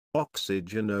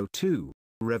Oxygen O2,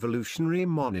 revolutionary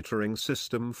monitoring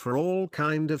system for all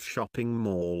kind of shopping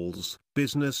malls,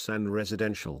 business and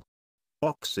residential.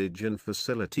 Oxygen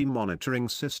Facility Monitoring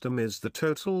System is the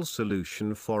total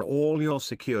solution for all your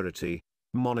security,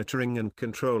 monitoring and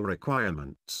control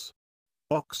requirements.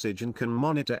 Oxygen can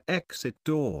monitor exit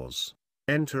doors,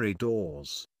 entry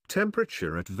doors,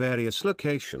 temperature at various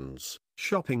locations,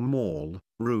 shopping mall,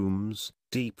 rooms,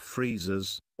 deep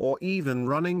freezers, or even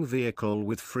running vehicle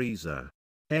with freezer.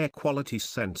 Air quality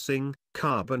sensing,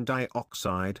 carbon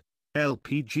dioxide,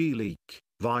 LPG leak,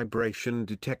 vibration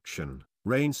detection,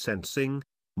 rain sensing,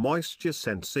 moisture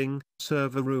sensing,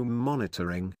 server room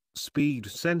monitoring, speed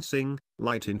sensing,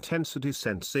 light intensity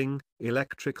sensing,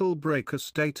 electrical breaker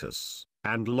status,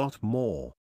 and lot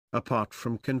more. Apart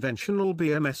from conventional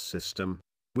BMS system,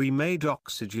 we made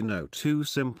Oxygen O2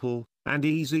 simple and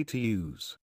easy to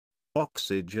use.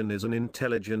 Oxygen is an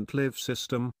intelligent live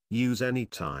system, use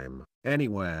anytime,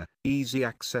 anywhere, easy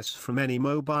access from any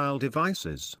mobile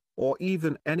devices, or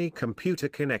even any computer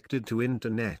connected to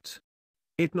internet.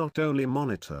 It not only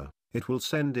monitor, it will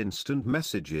send instant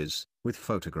messages, with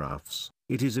photographs.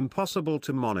 It is impossible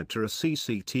to monitor a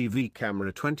CCTV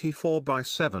camera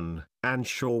 24/7, and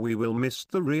sure we will miss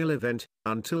the real event,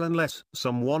 unless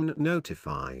someone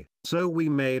notify. So we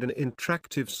made an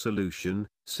interactive solution,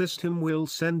 system will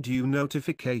send you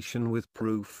notification with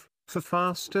proof, for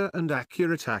faster and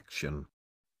accurate action.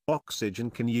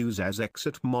 Oxygen can use as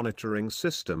exit monitoring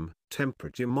system,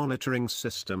 temperature monitoring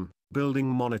system, building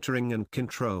monitoring and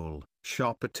control,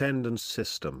 shop attendance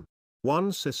system.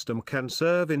 One system can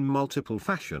serve in multiple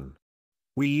fashion.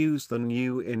 We use the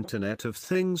new Internet of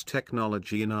Things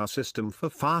technology in our system for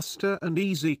faster and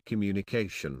easy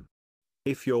communication.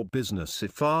 If your business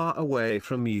is far away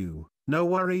from you, no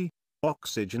worry,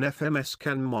 Oxygen FMS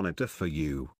can monitor for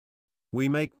you. We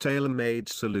make tailor-made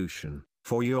solution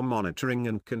for your monitoring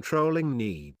and controlling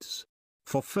needs.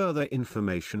 For further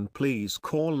information please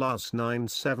call us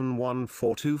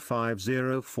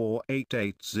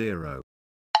 97142504880.